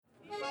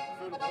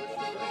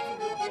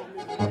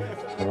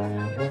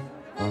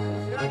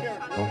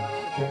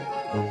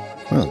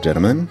Well,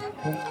 gentlemen,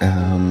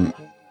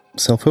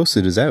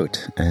 Self-Hosted is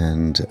out,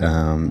 and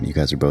you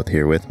guys are both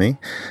here with me.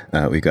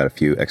 We've got a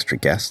few extra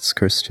guests.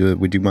 Chris,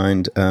 would you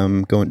mind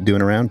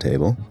doing a round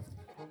table?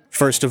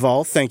 First of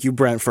all, thank you,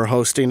 Brent, for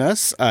hosting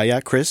us.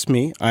 Chris,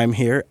 me, I'm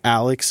here.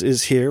 Alex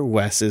is here.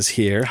 Wes is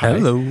here. Hi.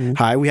 Hello.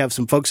 Hi, we have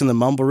some folks in the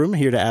Mumble Room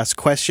here to ask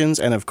questions,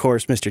 and of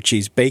course, Mr.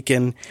 Cheese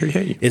Bacon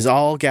is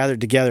all gathered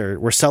together.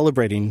 We're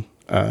celebrating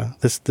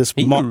this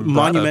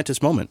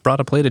monumentous moment. Brought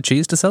a plate of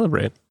cheese to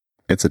celebrate.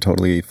 It's a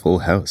totally full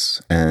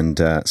house.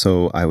 And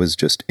so I was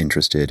just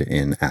interested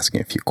in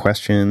asking a few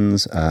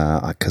questions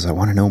because I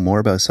want to know more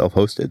about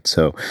Self-Hosted.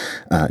 So,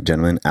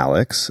 gentlemen,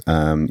 Alex,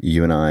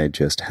 you and I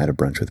just had a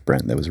brunch with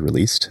Brent that was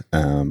released.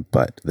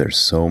 But there's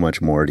so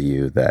much more to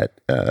you that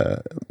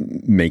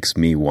makes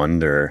me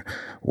wonder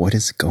what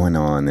is going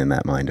on in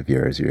that mind of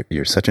yours.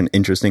 You're such an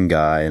interesting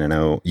guy. And I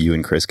know you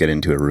and Chris get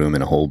into a room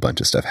and a whole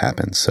bunch of stuff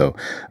happens. So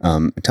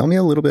tell me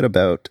a little bit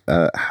about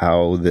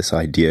how this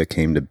idea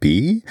came to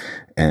be.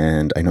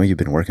 And I know you've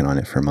been working on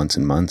it for months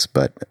and months,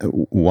 but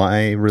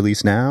why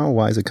release now?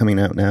 Why is it coming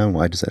out now?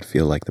 Why does that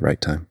feel like the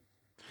right time?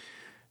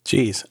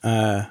 Geez,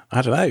 I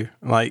don't know.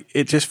 Like,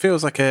 it just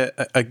feels like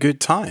a good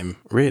time,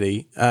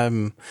 really.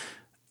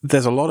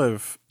 There's a lot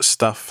of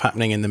stuff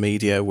happening in the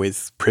media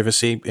with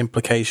privacy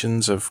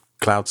implications of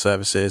cloud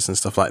services and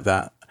stuff like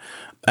that.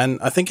 And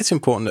I think it's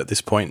important at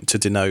this point to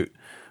denote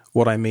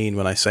what I mean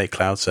when I say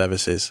cloud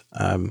services.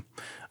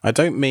 I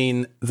don't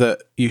mean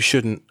that you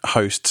shouldn't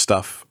host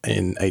stuff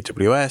in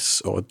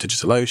AWS or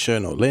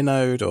DigitalOcean or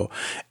Linode or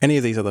any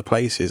of these other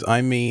places.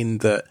 I mean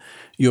that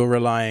you're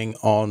relying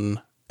on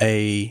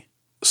a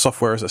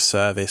software as a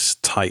service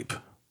type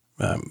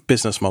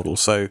business model.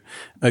 So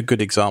a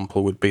good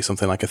example would be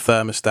something like a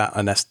thermostat,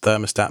 a Nest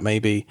thermostat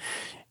maybe.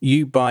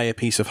 You buy a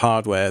piece of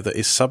hardware that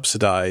is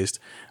subsidized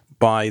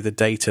by the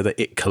data that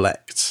it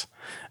collects.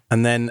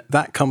 And then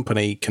that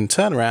company can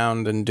turn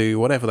around and do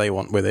whatever they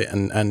want with it.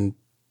 And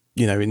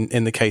you know,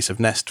 in the case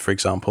of Nest, for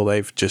example,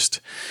 they've just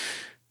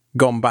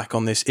gone back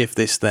on this if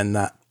this, then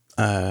that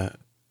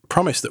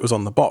promise that was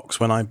on the box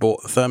when I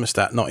bought the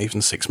thermostat not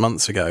even 6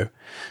 months ago.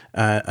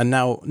 And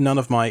now none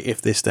of my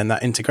if this, then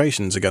that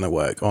integrations are going to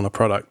work on a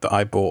product that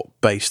I bought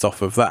based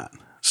off of that.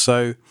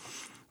 So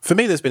for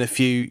me, there's been a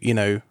few,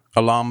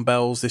 alarm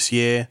bells this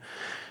year.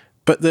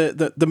 But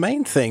the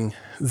main thing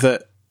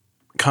that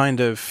kind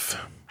of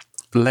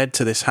led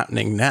to this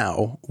happening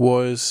now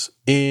was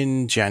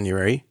in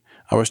January.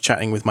 I was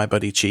chatting with my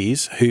buddy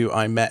Cheese, who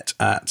I met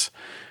at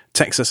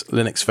Texas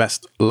Linux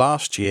Fest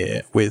last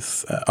year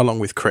along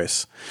with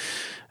Chris.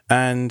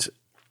 And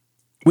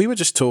we were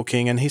just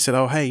talking, and he said,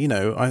 oh, hey,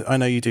 I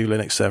know you do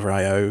Linux Server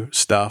I/O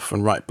stuff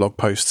and write blog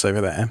posts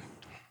over there.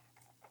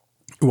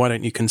 Why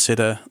don't you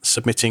consider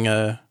submitting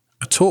a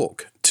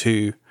talk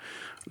to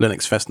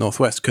Linux Fest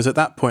Northwest? Because at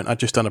that point, I'd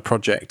just done a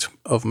project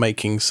of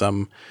making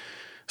some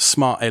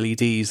smart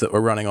LEDs that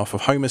were running off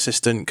of Home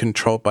Assistant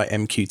controlled by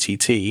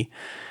MQTT.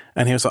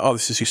 And he was like, oh,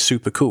 this is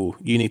super cool.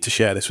 You need to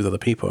share this with other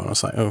people. And I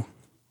was like, oh,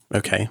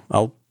 okay,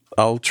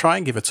 I'll try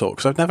and give a talk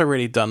because I've never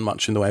really done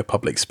much in the way of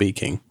public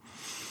speaking.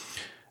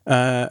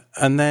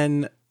 And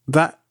then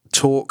that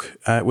talk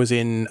was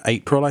in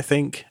April, I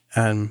think.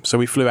 So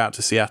we flew out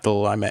to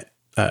Seattle. I met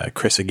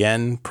Chris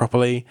again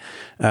properly.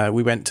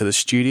 We went to the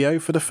studio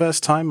for the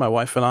first time, my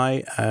wife and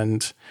I.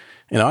 And,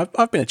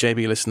 I've been a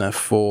JB listener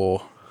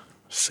for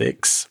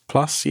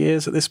 6+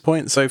 years at this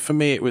point. So for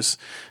me, it was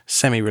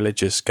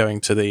semi-religious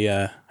going to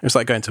it was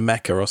like going to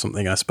Mecca or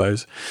something, I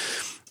suppose.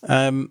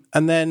 And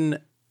then,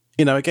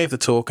 I gave the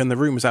talk and the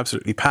room was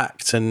absolutely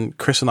packed. And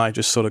Chris and I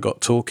just sort of got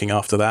talking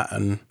after that.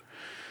 And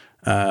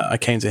I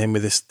came to him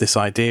with this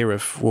idea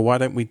of, well, why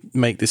don't we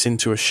make this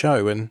into a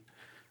show? And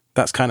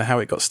that's kind of how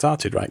it got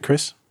started, right,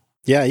 Chris?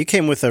 Yeah, you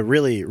came with a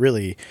really,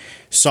 really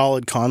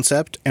solid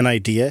concept and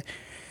idea.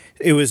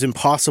 It was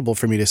impossible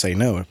for me to say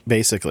no,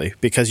 basically,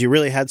 because you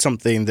really had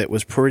something that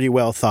was pretty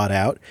well thought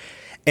out,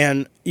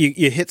 and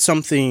you hit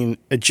something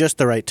at just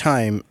the right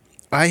time.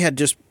 I had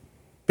just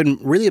been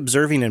really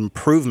observing an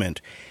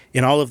improvement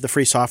in all of the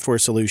free software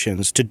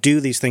solutions to do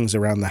these things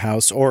around the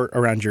house or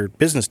around your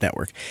business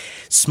network.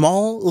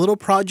 Small little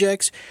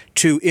projects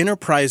to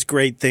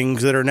enterprise-grade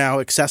things that are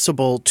now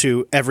accessible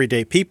to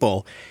everyday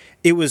people.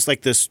 It was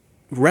like this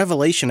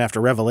revelation after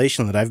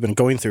revelation that I've been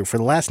going through for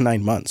the last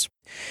 9 months.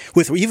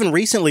 With even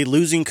recently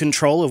losing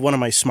control of one of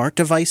my smart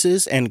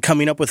devices and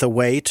coming up with a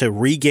way to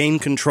regain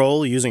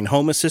control using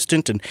Home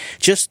Assistant, and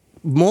just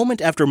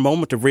moment after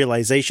moment of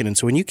realization. And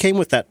so when you came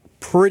with that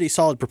pretty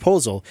solid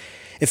proposal,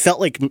 it felt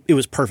like it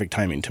was perfect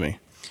timing to me.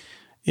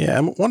 Yeah,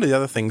 and one of the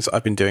other things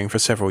I've been doing for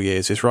several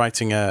years is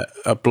writing a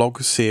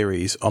blog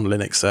series on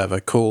Linux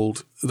Server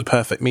called The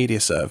Perfect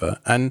Media Server.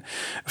 And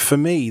for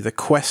me, the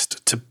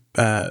quest to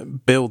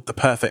build the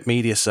perfect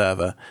media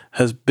server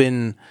has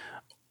been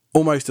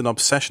almost an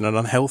obsession, an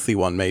unhealthy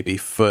one maybe,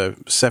 for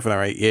 7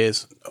 or 8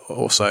 years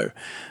or so.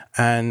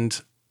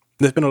 And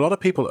there's been a lot of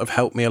people that have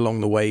helped me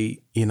along the way,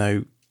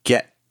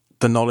 get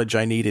the knowledge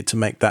I needed to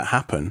make that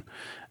happen.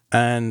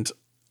 And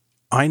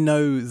I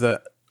know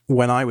that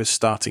when I was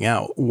starting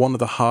out, one of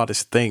the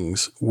hardest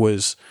things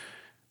was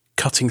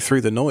cutting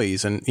through the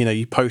noise. And,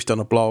 you post on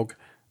a blog,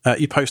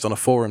 you post on a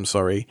forum,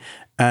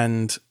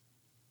 and,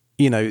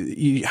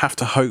 you have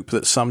to hope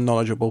that some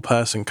knowledgeable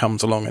person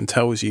comes along and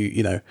tells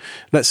you,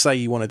 let's say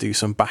you want to do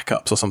some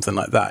backups or something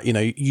like that.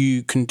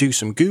 You can do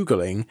some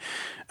Googling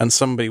and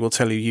somebody will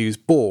tell you use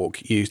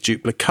Borg, use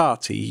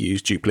Duplicati,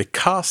 use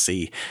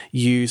Duplicasi,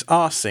 use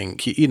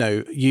rsync,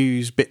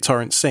 use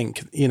BitTorrent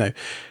Sync,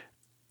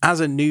 as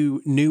a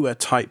newer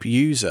type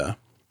user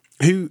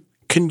who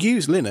can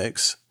use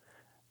Linux,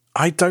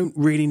 I don't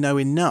really know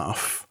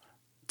enough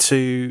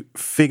to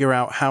figure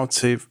out how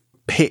to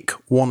pick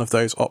one of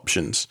those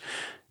options.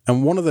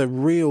 And one of the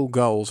real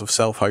goals of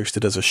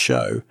Self-Hosted as a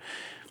show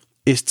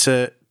is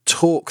to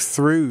talk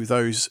through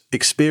those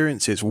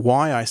experiences,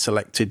 why I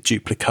selected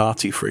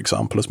Duplicati, for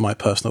example, as my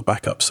personal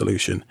backup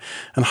solution.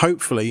 And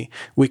hopefully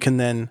we can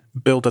then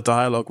build a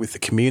dialogue with the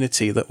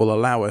community that will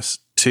allow us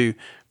to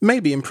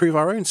maybe improve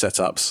our own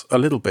setups a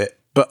little bit,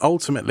 but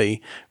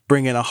ultimately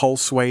bring in a whole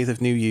swathe of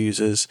new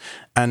users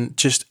and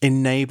just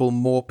enable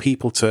more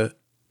people to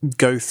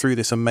go through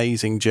this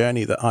amazing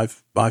journey that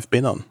I've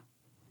been on.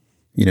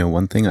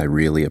 One thing I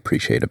really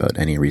appreciate about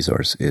any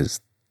resource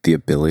is the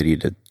ability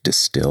to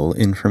distill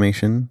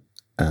information,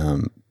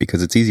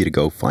 because it's easy to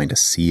go find a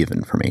sea of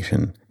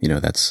information.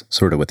 That's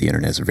sort of what the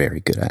internet is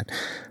very good at.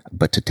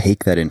 But to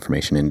take that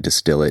information and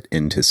distill it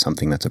into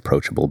something that's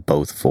approachable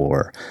both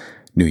for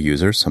new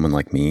users, someone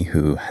like me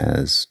who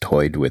has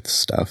toyed with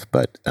stuff,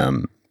 but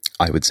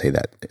I would say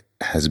that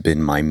has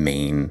been my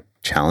main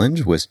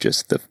challenge, was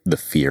just the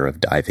fear of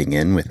diving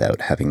in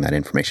without having that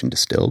information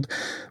distilled,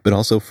 but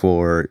also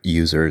for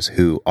users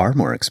who are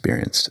more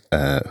experienced,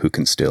 who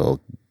can still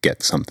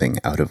get something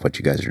out of what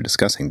you guys are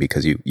discussing,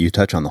 because you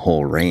touch on the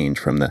whole range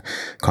from the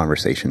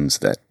conversations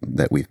that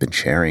we've been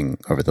sharing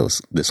over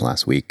this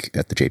last week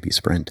at the JP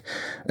Sprint.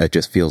 It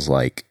just feels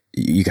like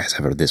you guys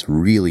have this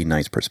really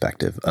nice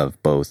perspective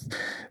of both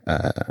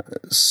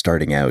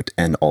starting out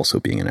and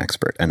also being an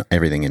expert and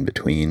everything in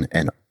between,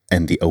 and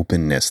the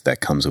openness that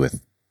comes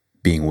with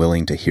being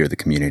willing to hear the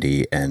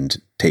community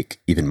and take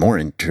even more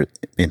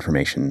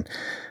information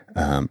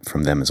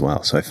from them as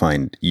well. So I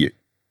find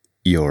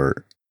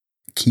you're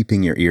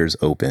keeping your ears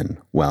open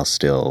while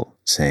still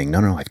saying,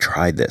 no, I've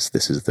tried this.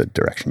 This is the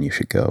direction you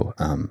should go.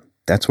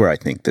 That's where I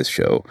think this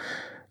show,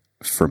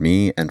 for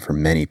me and for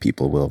many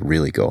people, will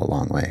really go a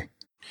long way.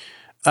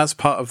 As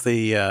part of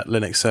the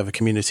Linux server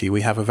community,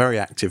 we have a very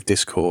active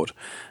Discord.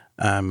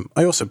 I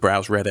also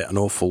browse Reddit an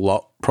awful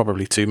lot,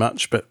 probably too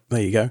much, but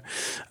there you go.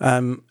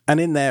 And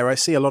in there, I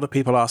see a lot of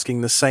people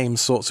asking the same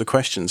sorts of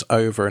questions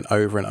over and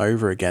over and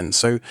over again.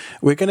 So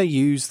we're going to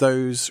use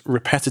those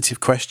repetitive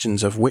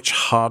questions of which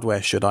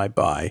hardware should I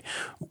buy,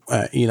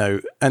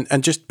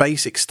 and just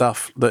basic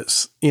stuff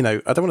that's, I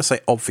don't want to say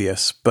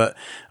obvious, but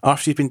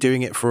after you've been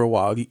doing it for a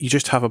while, you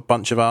just have a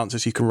bunch of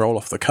answers you can roll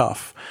off the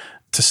cuff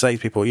to say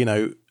to people,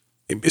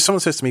 if someone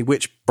says to me,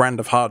 which brand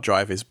of hard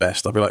drive is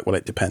best, I'll be like, well,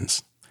 it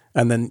depends.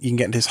 And then you can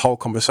get into this whole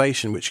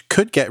conversation, which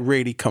could get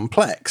really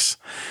complex.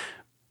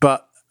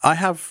 But I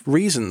have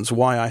reasons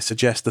why I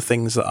suggest the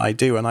things that I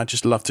do, and I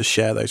just love to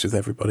share those with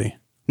everybody.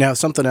 Now,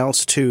 something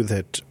else, too,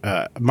 that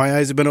my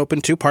eyes have been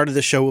open to, part of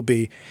the show will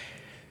be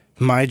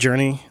my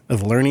journey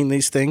of learning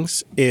these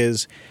things,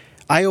 is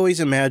I always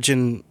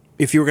imagine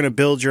if you were going to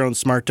build your own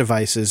smart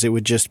devices, it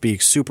would just be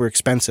super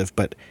expensive.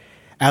 But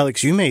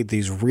Alex, you made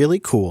these really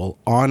cool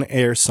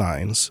on-air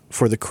signs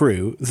for the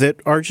crew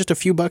that are just a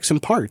few bucks in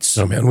parts.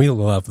 Oh, man, we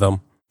love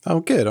them. Oh,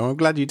 good. I'm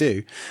glad you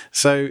do.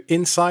 So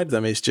inside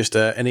them is just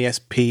an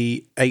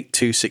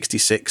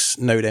ESP8266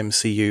 Node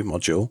MCU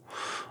module.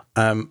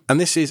 And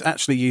this is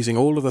actually using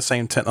all of the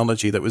same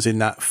technology that was in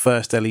that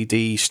first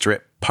LED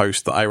strip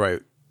post that I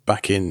wrote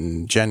back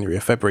in January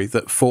or February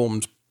that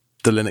formed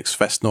the Linux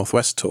Fest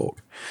Northwest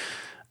talk.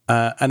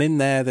 And in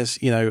there, there's,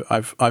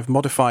 I've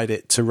modified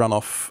it to run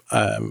off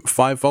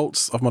 5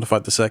 volts. I've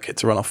modified the circuit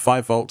to run off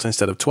 5 volts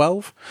instead of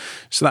 12.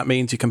 So that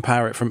means you can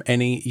power it from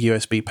any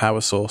USB power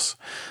source.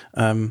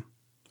 And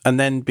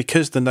then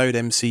because the Node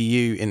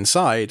MCU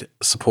inside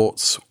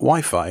supports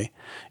Wi-Fi,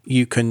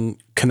 you can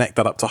connect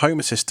that up to Home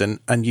Assistant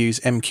and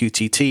use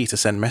MQTT to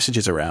send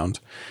messages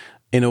around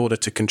in order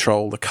to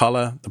control the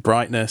color, the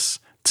brightness,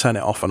 turn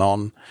it off and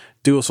on,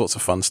 do all sorts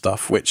of fun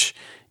stuff, which,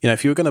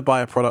 if you were going to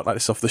buy a product like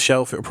this off the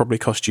shelf, it would probably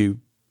cost you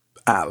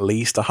at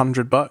least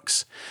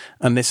 $100.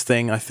 And this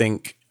thing, I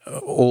think,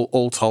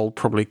 all told,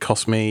 probably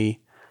cost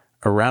me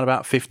around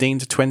about 15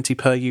 to 20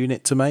 per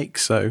unit to make.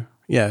 So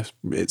yeah,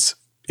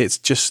 it's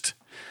just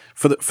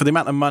for the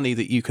amount of money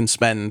that you can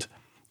spend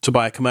to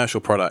buy a commercial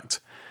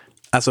product.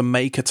 As a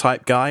maker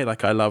type guy,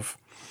 like I love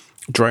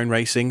drone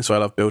racing, so I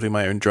love building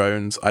my own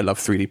drones. I love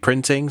 3D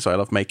printing, so I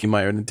love making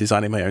my own and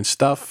designing my own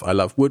stuff. I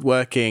love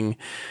woodworking.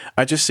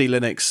 I just see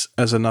Linux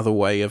as another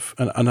way of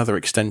another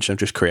extension of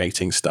just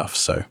creating stuff.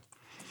 So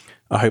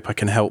I hope I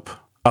can help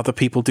other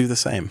people do the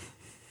same.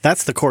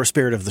 That's the core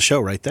spirit of the show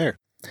right there.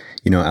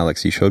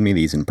 Alex, you showed me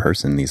these in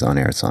person, these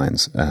on-air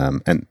signs,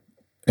 and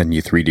And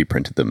you 3D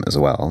printed them as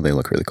well. They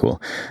look really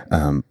cool.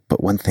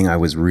 But one thing I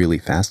was really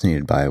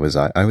fascinated by was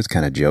I was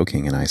kind of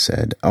joking, and I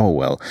said, oh,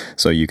 well,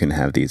 so you can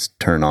have these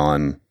turn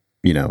on,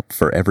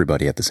 for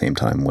everybody at the same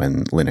time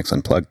when Linux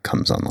Unplugged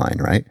comes online,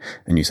 right?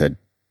 And you said,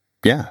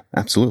 yeah,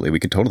 absolutely. We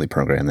could totally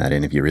program that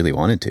in if you really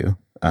wanted to.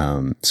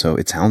 So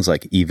it sounds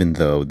like even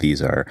though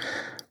these are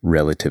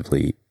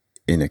relatively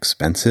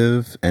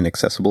inexpensive and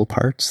accessible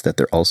parts, that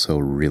they're also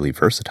really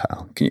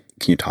versatile. Can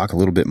you talk a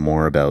little bit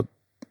more about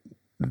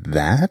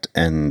that?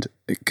 And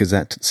because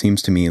that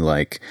seems to me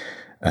like,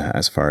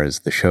 as far as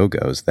the show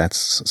goes,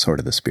 that's sort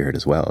of the spirit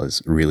as well,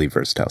 is really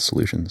versatile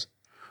solutions.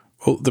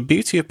 Well, the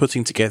beauty of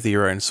putting together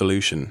your own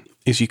solution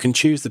is you can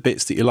choose the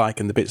bits that you like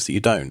and the bits that you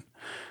don't.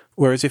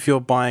 Whereas if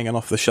you're buying an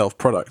off-the-shelf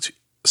product,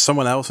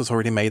 someone else has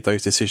already made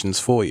those decisions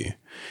for you.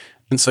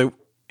 And so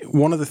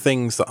one of the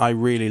things that I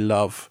really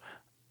love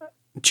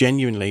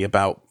genuinely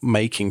about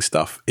making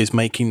stuff is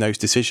making those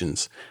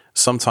decisions.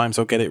 Sometimes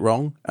I'll get it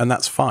wrong, and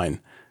that's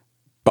fine.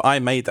 But I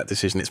made that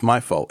decision. It's my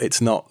fault. It's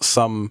not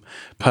some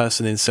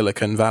person in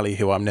Silicon Valley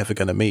who I'm never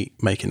going to meet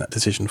making that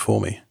decision for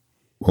me.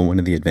 Well, one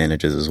of the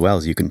advantages as well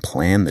is you can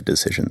plan the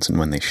decisions and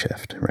when they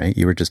shift, right?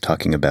 You were just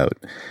talking about,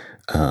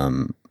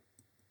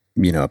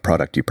 a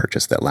product you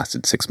purchased that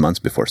lasted 6 months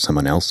before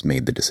someone else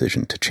made the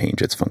decision to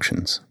change its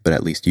functions. But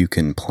at least you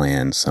can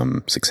plan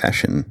some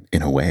succession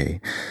in a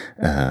way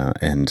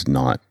and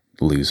not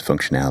lose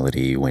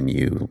functionality when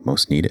you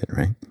most need it,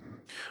 right?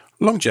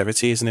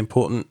 Longevity is an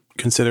important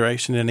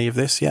consideration in any of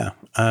this, yeah.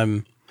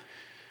 I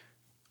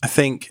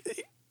think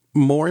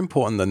more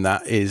important than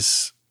that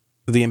is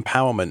the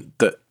empowerment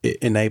that it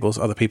enables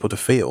other people to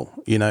feel,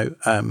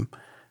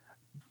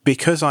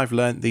 because I've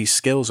learned these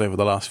skills over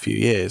the last few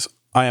years,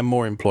 I am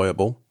more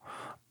employable.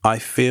 I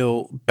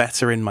feel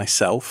better in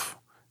myself.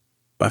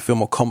 I feel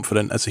more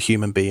confident as a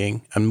human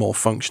being and more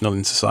functional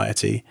in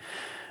society.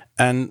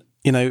 And,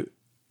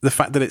 the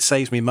fact that it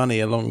saves me money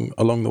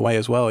along the way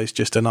as well is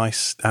just a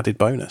nice added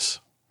bonus.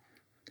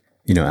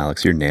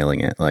 Alex, you're nailing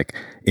it. Like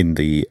in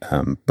the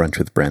Brunch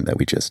with Brent that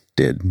we just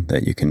did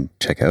that you can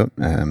check out,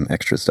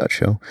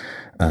 extras.show,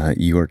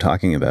 you were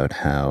talking about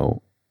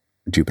how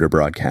Jupiter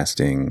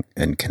Broadcasting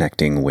and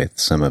connecting with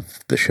some of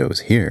the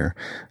shows here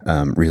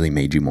really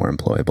made you more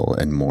employable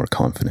and more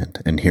confident.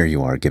 And here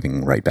you are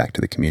giving right back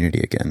to the community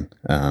again.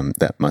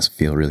 That must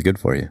feel really good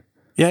for you.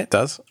 Yeah, it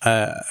does.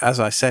 As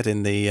I said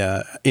in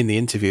the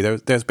interview,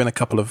 there's been a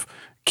couple of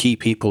key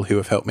people who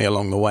have helped me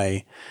along the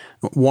way.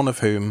 One of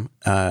whom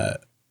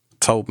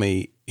told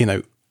me,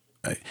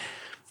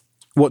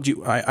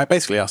 I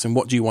basically asked him,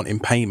 what do you want in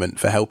payment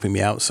for helping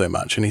me out so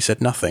much? And he said,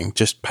 nothing.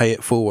 Just pay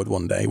it forward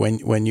one day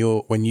when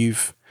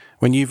you've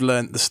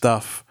learned the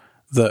stuff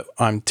that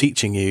I'm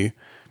teaching you.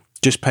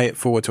 Just pay it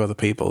forward to other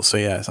people. So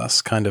yeah,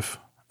 that's kind of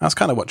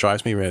what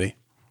drives me really.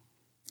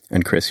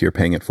 And Chris, you're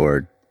paying it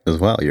forward as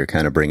well. You're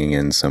kind of bringing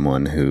in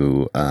someone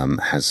who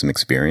has some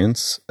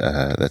experience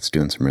that's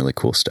doing some really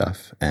cool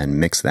stuff, and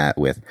mix that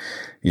with,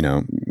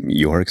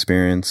 your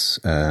experience.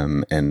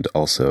 And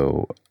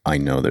also, I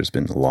know there's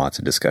been lots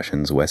of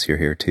discussions. Wes, you're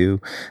here too,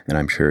 and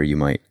I'm sure you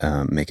might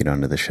make it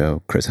onto the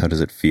show. Chris, how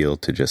does it feel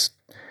to just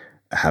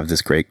have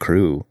this great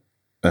crew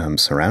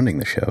surrounding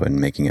the show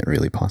and making it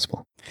really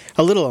possible?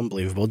 A little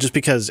unbelievable, just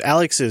because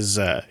Alex is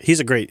he's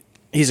a great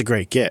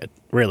get,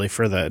 really,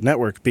 for the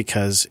network,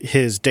 because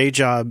his day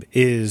job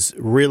is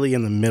really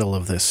in the middle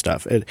of this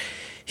stuff.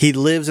 He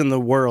lives in the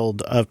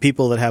world of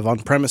people that have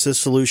on-premises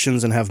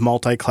solutions and have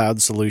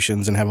multi-cloud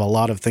solutions and have a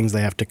lot of things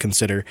they have to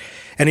consider.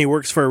 And he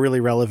works for a really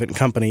relevant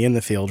company in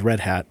the field, Red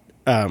Hat.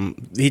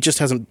 He just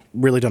hasn't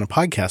really done a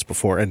podcast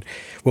before. And,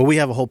 well, we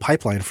have a whole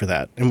pipeline for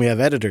that. And we have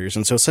editors.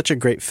 And so it's such a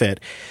great fit.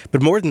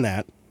 But more than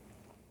that,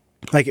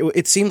 like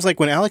it seems like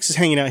when Alex is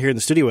hanging out here in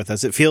the studio with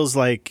us, it feels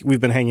like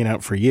we've been hanging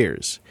out for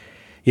years.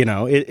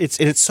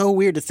 It's so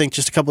weird to think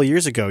just a couple of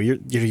years ago,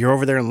 you're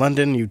over there in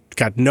London, you've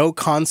got no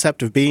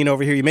concept of being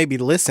over here. You may be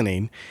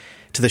listening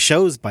to the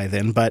shows by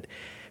then, but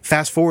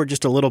fast forward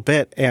just a little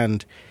bit,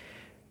 and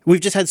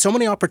we've just had so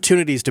many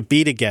opportunities to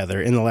be together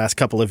in the last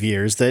couple of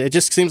years that it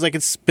just seems like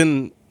it's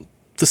been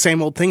the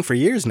same old thing for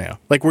years now.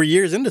 Like we're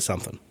years into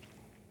something.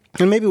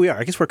 And maybe we are.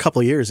 I guess we're a couple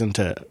of years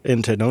into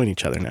knowing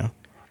each other now.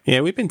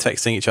 Yeah, we've been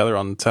texting each other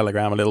on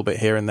Telegram a little bit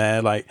here and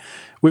there. Like,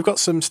 we've got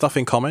some stuff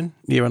in common,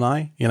 you and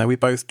I. We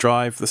both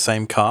drive the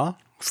same car,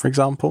 for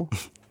example.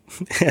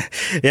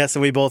 Yeah, so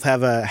we both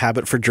have a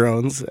habit for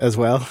drones as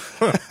well.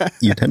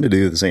 You tend to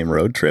do the same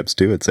road trips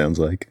too, it sounds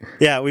like.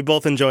 Yeah, we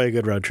both enjoy a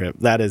good road trip.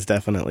 That is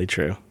definitely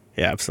true.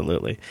 Yeah,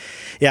 absolutely.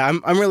 Yeah,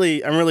 I'm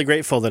really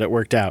grateful that it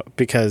worked out,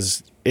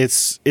 because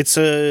it's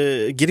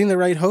getting the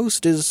right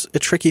host is a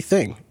tricky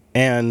thing.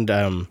 And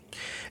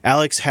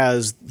Alex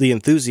has the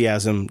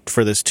enthusiasm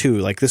for this too.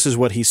 Like, this is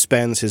what he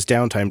spends his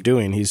downtime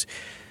doing.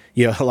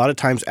 You know, a lot of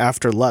times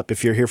after LUP,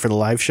 if you're here for the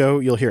live show,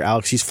 you'll hear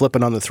Alex, he's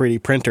flipping on the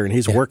 3D printer and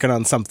he's working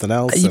on something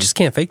else. You just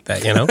can't fake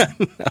that, you know?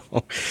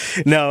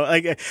 No,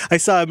 I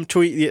saw him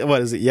tweet,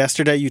 what is it,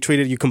 yesterday? You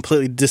tweeted you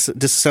completely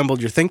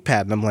disassembled your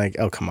ThinkPad. And I'm like,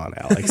 oh, come on,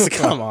 Alex.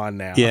 Come on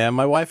now. Yeah,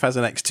 my wife has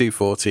an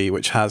X240,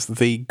 which has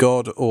the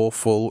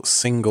god-awful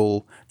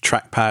single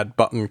trackpad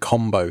button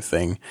combo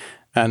thing.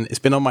 And it's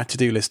been on my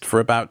to-do list for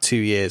about 2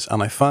 years.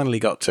 And I finally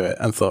got to it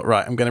and thought,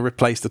 right, I'm going to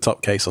replace the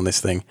top case on this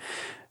thing.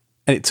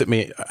 And it took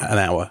me an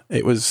hour.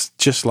 It was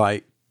just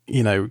like,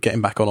 you know,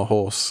 getting back on a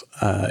horse.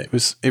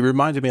 It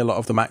reminded me a lot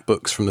of the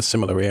MacBooks from the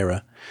similar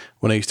era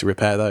when I used to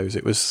repair those.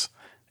 It was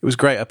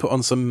great. I put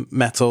on some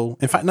metal.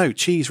 In fact, no,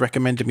 Cheese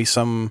recommended me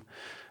some.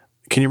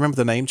 Can you remember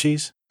the name,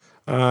 Cheese?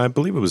 I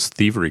believe it was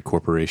Thievery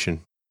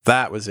Corporation.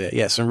 That was it.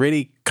 Yeah, some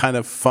really kind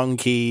of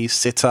funky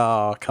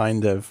sitar,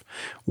 kind of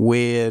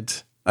weird.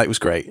 It was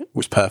great. It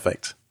was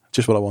perfect.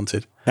 Just what I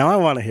wanted. Now I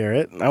want to hear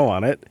it. I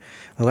want it.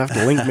 They'll have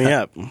to link me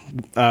up.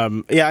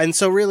 Yeah, and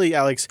so really,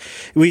 Alex,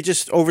 we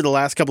just, over the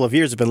last couple of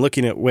years, have been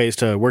looking at ways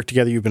to work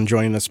together. You've been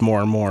joining us more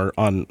and more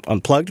on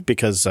Unplugged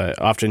because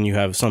often you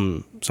have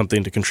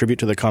something to contribute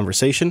to the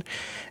conversation.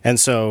 And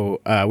so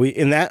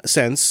in that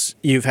sense,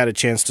 you've had a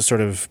chance to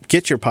sort of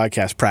get your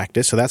podcast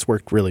practice, so that's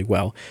worked really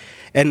well.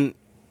 And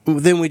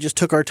then we just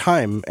took our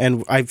time,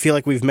 and I feel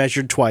like we've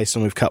measured twice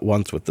and we've cut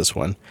once with this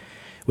one.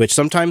 Which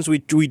sometimes we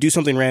do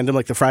something random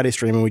like the Friday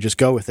stream and we just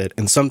go with it.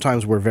 And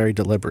sometimes we're very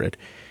deliberate.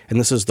 And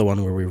this is the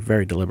one where we're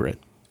very deliberate.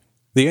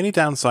 The only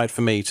downside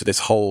for me to this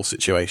whole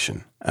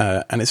situation,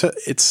 and it's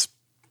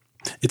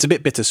a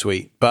bit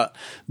bittersweet, but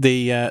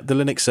the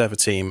Linux server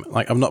team,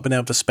 like I've not been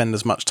able to spend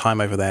as much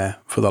time over there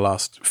for the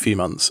last few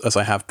months as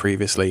I have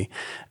previously.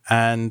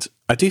 And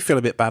I do feel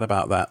a bit bad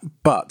about that.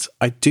 But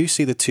I do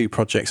see the two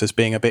projects as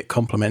being a bit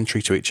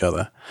complementary to each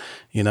other.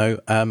 You know,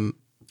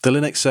 the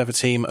Linux server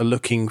team are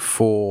looking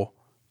for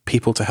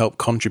people to help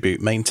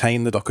contribute,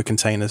 maintain the Docker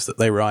containers that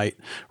they write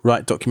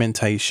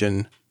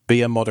documentation,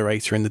 be a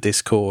moderator in the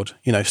Discord,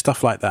 you know,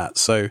 stuff like that.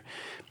 So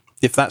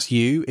if that's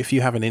you, if you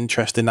have an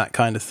interest in that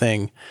kind of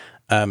thing,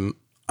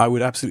 I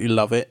would absolutely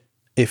love it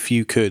if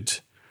you could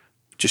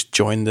just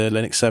join the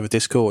Linux server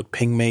Discord,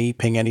 ping me,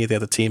 ping any of the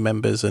other team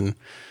members, and,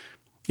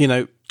 you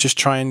know, just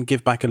try and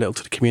give back a little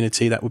to the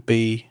community. That would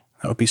be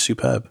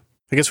superb.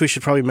 I guess we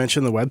should probably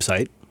mention the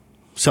website,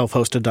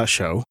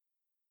 selfhosted.show.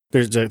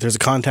 There's a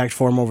contact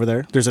form over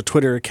there. There's a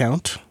Twitter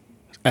account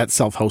at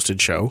Self-Hosted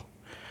Show.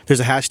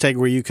 There's a hashtag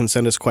where you can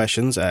send us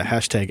questions at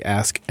hashtag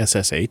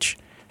AskSSH.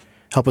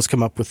 Help us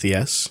come up with the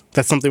S.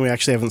 That's something we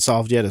actually haven't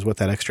solved yet, is what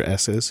that extra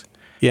S is.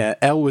 Yeah,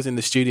 Elle was in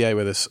the studio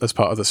with us as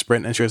part of the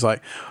sprint, and she was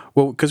like,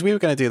 well, because we were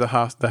going to do the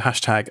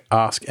hashtag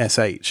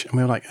AskSH, and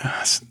we were like,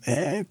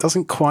 it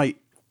doesn't quite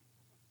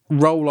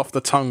roll off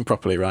the tongue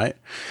properly, right?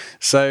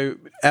 So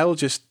Elle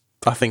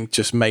I think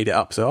just made it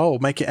up. So,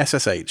 make it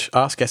SSH,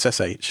 ask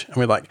SSH. And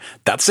we're like,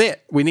 that's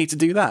it. We need to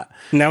do that.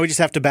 Now we just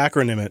have to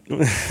backronym it.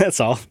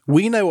 That's all.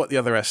 We know what the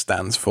other S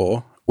stands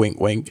for. Wink,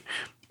 wink.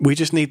 We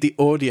just need the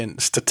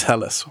audience to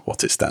tell us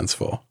what it stands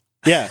for.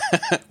 Yeah.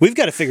 We've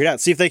got to figure it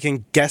out. See if they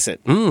can guess it.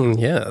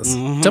 Yes.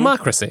 Mm-hmm.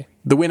 Democracy.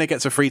 The winner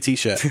gets a free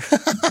t-shirt.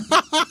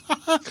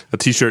 A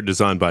t-shirt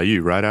designed by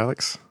you, right,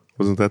 Alex?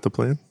 Wasn't that the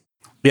plan?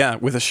 Yeah,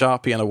 with a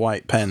Sharpie and a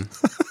white pen.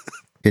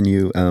 Can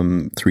you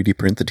 3D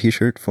print the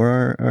t-shirt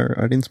for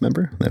our audience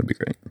member? That would be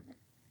great.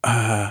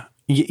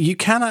 You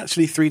can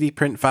actually 3D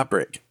print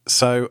fabric.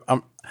 So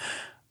I'm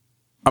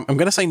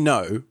going to say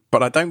no,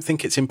 but I don't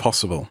think it's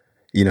impossible.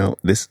 You know,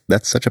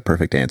 that's such a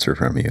perfect answer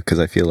from you, because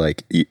I feel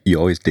like you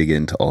always dig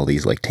into all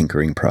these like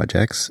tinkering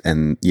projects,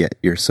 and yet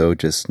you're so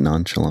just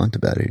nonchalant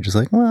about it. You're just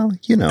like, well,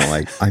 you know,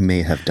 I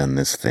may have done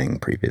this thing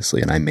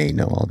previously, and I may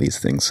know all these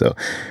things. So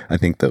I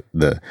think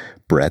the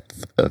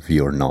breadth of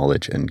your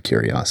knowledge and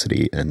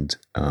curiosity and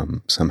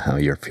somehow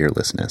your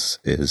fearlessness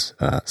is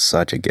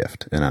such a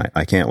gift. And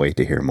I can't wait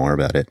to hear more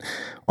about it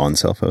on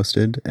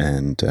Self-Hosted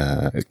and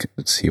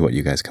see what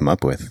you guys come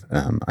up with.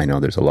 I know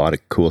there's a lot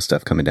of cool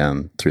stuff coming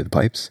down through the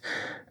pipes.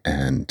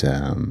 And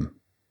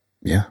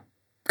yeah,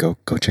 go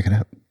check it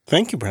out.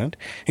 Thank you, Brent.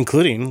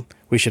 Including,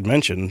 we should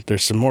mention,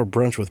 there's some more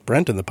Brunch with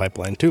Brent in the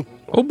pipeline too.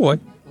 Oh boy!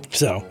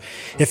 So,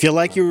 if you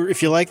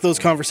like those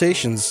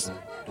conversations,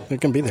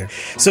 it can be there.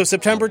 So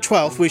September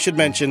 12th, we should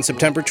mention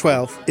September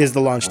 12th is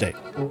the launch date.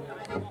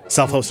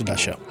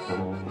 Self-hosted.show.